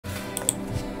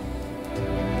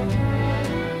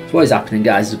What is happening,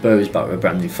 guys? Is Burrows back with a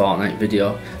brand new Fortnite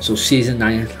video. So season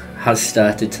 9 has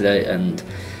started today and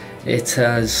it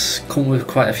has come with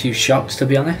quite a few shocks, to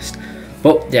be honest,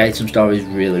 but the item store is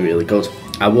really good.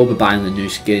 I will be buying the new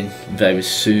skin very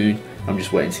soon. I'm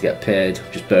just waiting to get paid,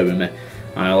 just bear with me,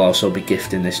 and I'll also be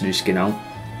gifting this new skin out.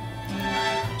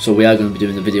 So we are going to be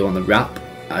doing the video on the wrap,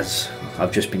 as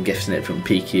I've just been gifting it from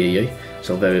PKEU,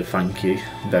 so thank you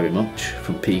very much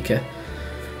from PK.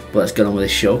 But let's get on with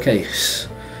this showcase.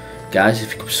 Guys,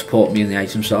 if you could support me in the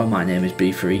item store, my name is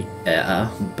B3AR.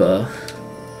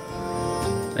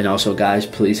 And also, guys,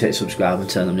 please hit subscribe and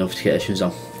turn the notifications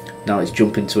on. Now let's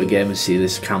jump into a game and see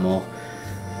this camo.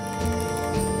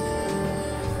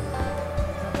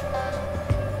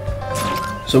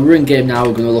 So we're in game now.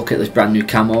 We're going to look at this brand new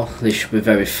camo. This should be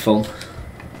very fun.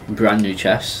 Brand new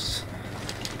chests.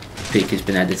 Peaky's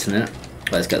been editing it.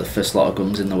 Let's get the first lot of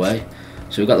guns in the way.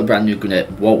 So we've got the brand new grenade.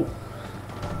 Whoa.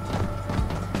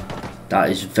 That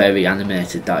is very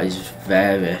animated. That is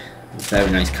very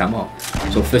nice camo.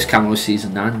 So first camo is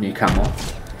season 9, new camo,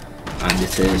 and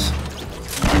it is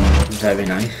very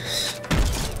nice,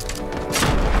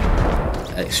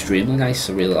 extremely nice.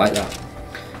 I really like that.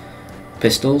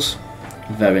 Pistols,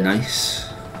 very nice.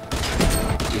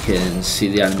 You can see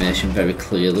the animation very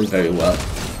clearly, very well.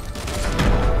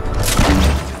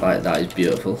 Like, that is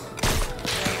beautiful.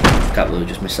 Can't believe I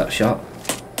just missed that shot.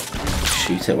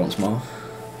 Shoot it once more.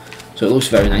 So it looks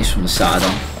very nice from the side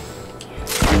on.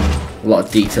 A lot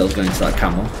of details going into that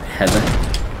camo.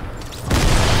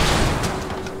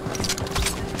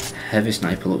 Heavy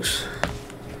sniper looks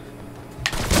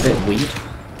a bit weird.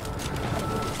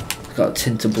 It's got a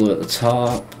tint of blue at the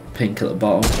top, pink at the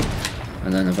bottom,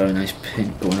 and then a very nice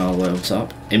pink going all the way over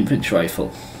top. Infantry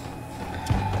rifle.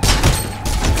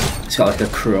 It's got like a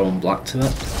chrome black to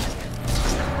it.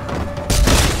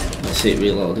 Let's see it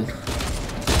reloading.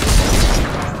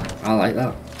 I like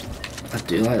that. I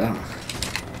do like that.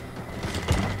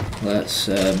 Let's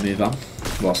move on.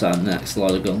 What's our next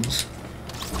lot of guns?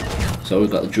 So we've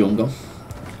got the drum gun.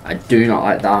 I do not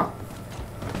like that.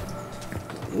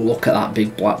 Look at that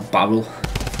big black barrel.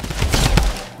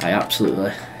 I absolutely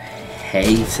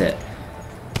hate it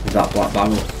with that black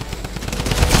barrel.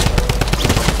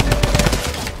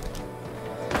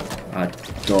 I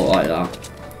don't like that.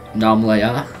 Normally,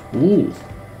 ooh.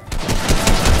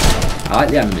 I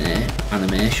like the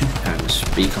animation. I can't even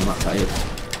speak on that tired.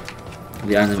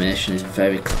 The animation is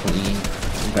very clean,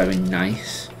 very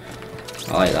nice.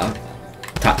 I like that.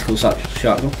 Tactical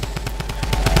shotgun.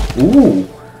 Ooh!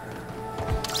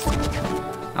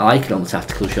 I like it on the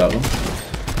tactical shotgun.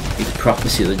 You can properly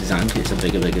see the design because it's a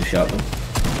bigger shotgun.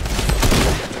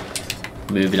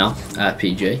 Moving on,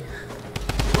 RPG.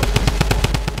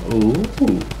 Ooh!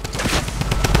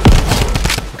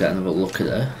 Get another look at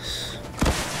this.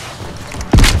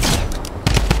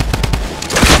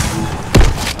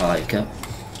 I like it.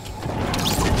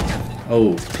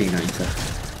 Oh,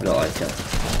 P90. I don't like it.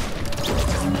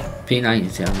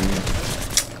 P90, I mean,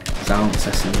 sounds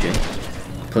SMG.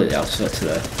 Completely opposite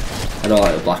today. I don't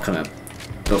like the black on it.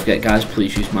 Don't forget, guys,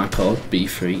 please use my code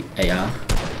B3AR.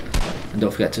 And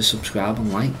don't forget to subscribe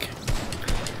and like.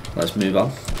 Let's move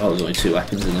on. Oh, there's only 2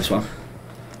 weapons in this one.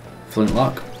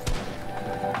 Flintlock.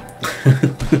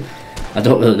 I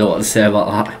don't really know what to say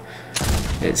about that.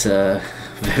 It's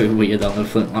very weird on the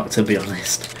flintlock, to be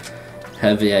honest.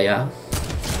 Heavy AR.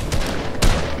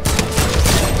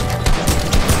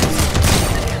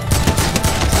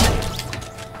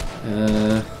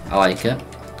 I like it.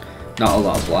 Not a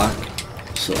lot of black,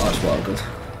 so that's well good.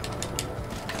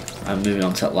 I'm moving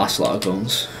on to the last lot of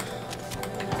guns.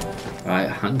 Right,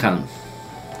 hand cannon.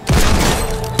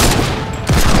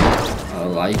 I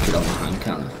like it on the hand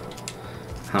cannon.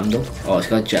 Handle. Oh, it's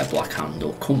got a jet black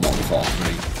handle. Come on,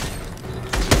 Fortnite.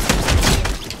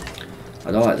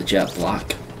 I don't like the jet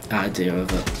black idea of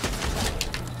it.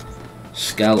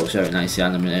 Scale looks very nice, the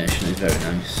animation is very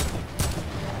nice.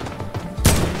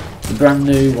 The brand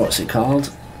new, what's it called?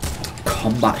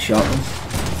 Combat shotgun.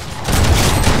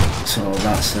 So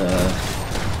that's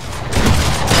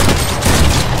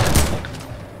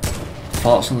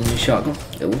thoughts on the new shotgun.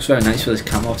 It looks very nice for this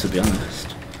camo, to be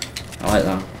honest. I like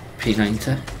that.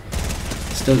 P90.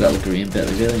 Still got the green bit,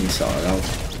 they really need to sort it out.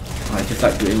 Like, if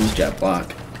that green was jet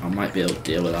black, I might be able to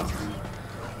deal with that.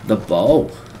 The bow.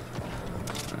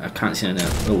 I can't see any.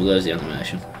 Oh, there's the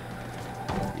animation.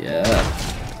 Yeah.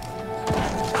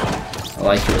 I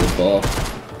like it with the bow.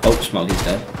 Oh, Smog is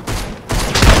dead.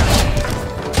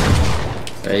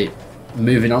 Right.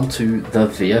 Moving on to the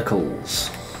vehicles.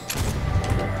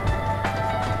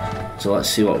 So let's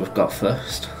see what we've got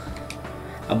first.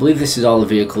 I believe this is all the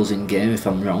vehicles in game. If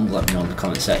I'm wrong, let me know in the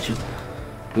comment section.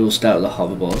 We will start with the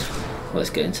hoverboard. Let's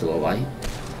get into the light.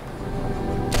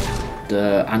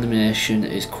 The animation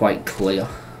is quite clear.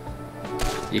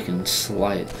 You can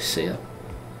slightly see it.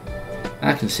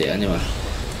 I can see it anyway.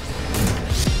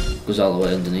 Goes all the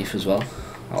way underneath as well.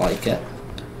 I like it.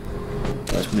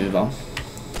 Let's move on.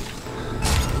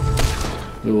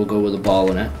 We will go with the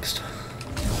ball next.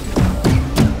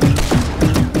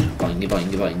 Boingy,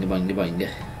 boingy, boingy, boingy, boingy.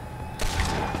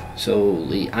 So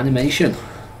the animation.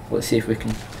 Let's see if we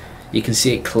can. You can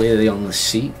see it clearly on the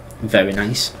seat. Very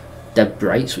nice. Dead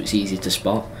bright, so it's easy to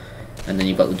spot. And then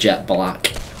you've got the jet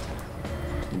black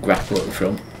grapple at the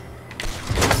front.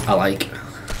 I like.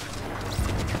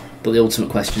 But the ultimate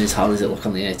question is, how does it look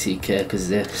on the ATK? Because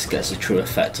this gets a true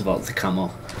effect of the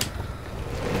camo.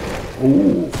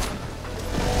 Ooh.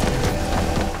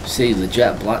 See, the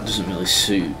jet black doesn't really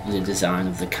suit the design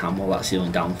of the camo. That's the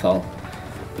only downfall.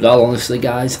 But all honestly,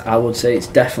 guys, I would say it's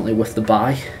definitely worth the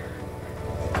buy.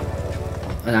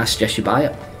 And I suggest you buy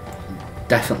it.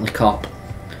 Definitely cop.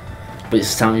 But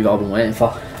it's the time you've all been waiting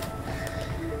for.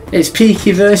 It's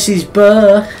Peaky versus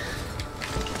Burr.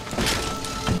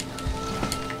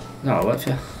 No, I'll wait for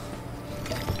you.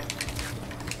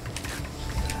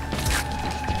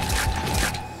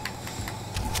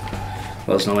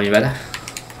 Let us know when you're ready.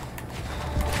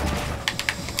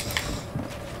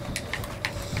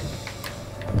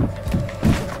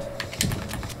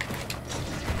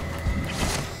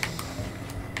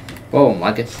 Oh, I'm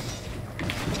lagging.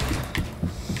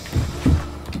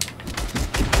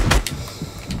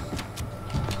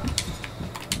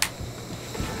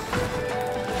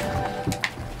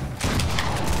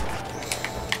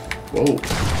 Whoa.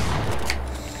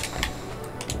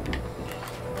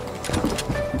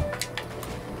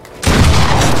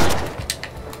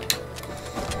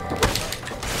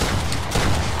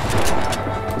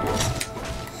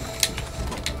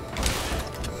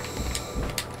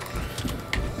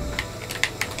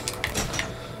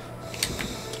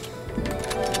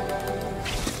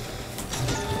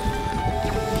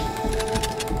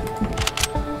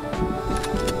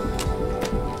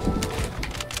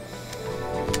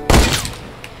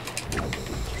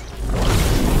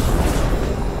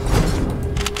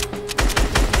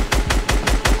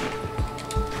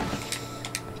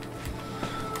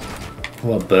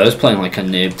 Well, Burr's playing like a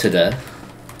noob today.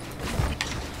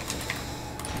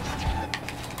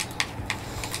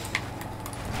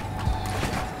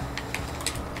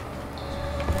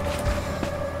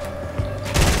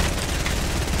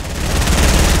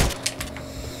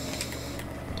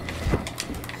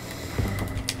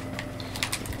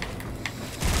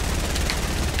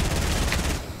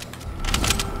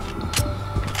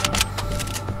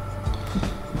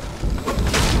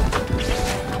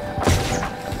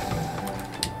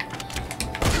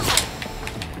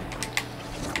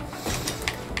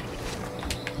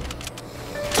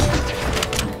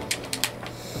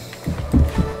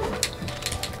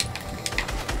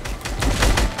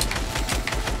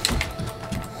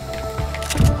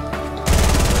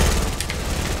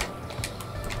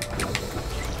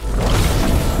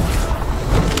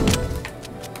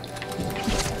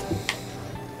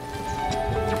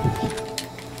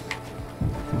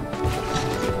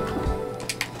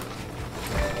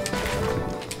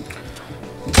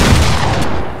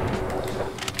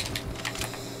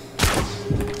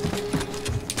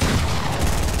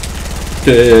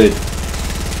 Dude.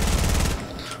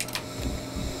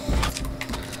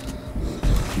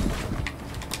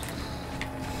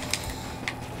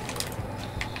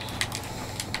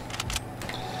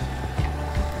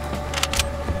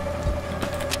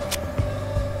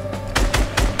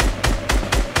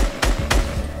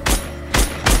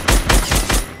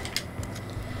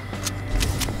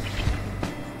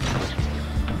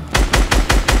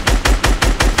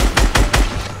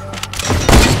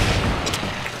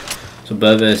 So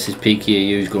Burr versus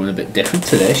PKU is going a bit different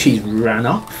today. She's ran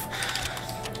off.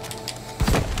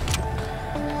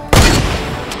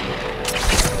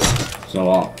 So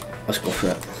what? Let's go for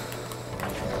it.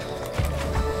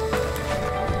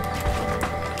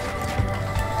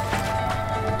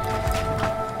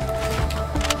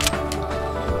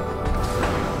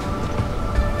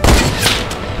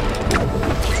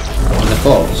 And the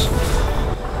close.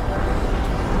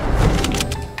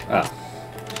 Ah.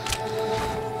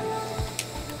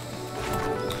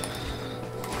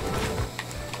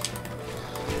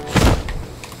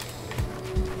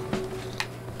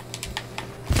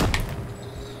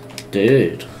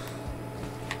 Dude.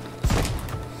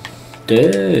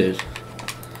 Dude.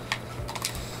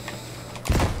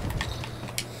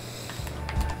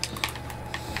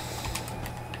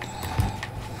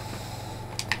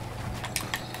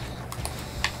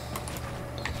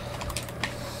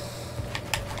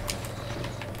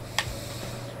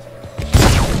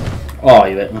 Oh,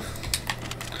 you hit me.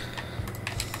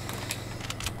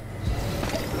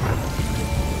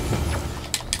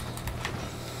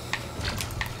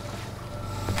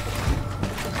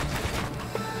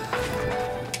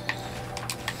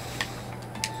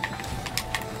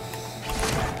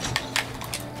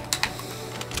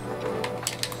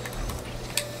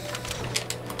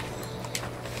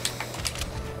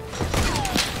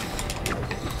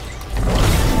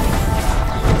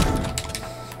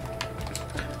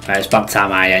 Right, it's about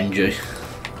time I end you.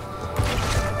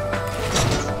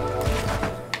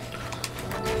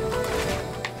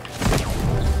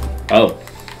 Oh.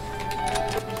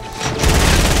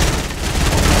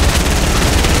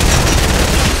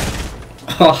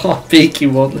 Oh, peaky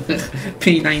one.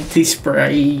 P90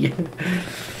 spray.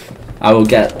 I will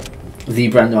get the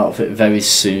brand new outfit very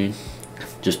soon.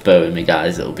 Just bear with me,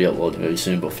 guys, it'll be uploaded very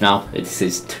soon. But for now, it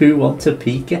is 2-1 to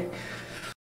Peaky.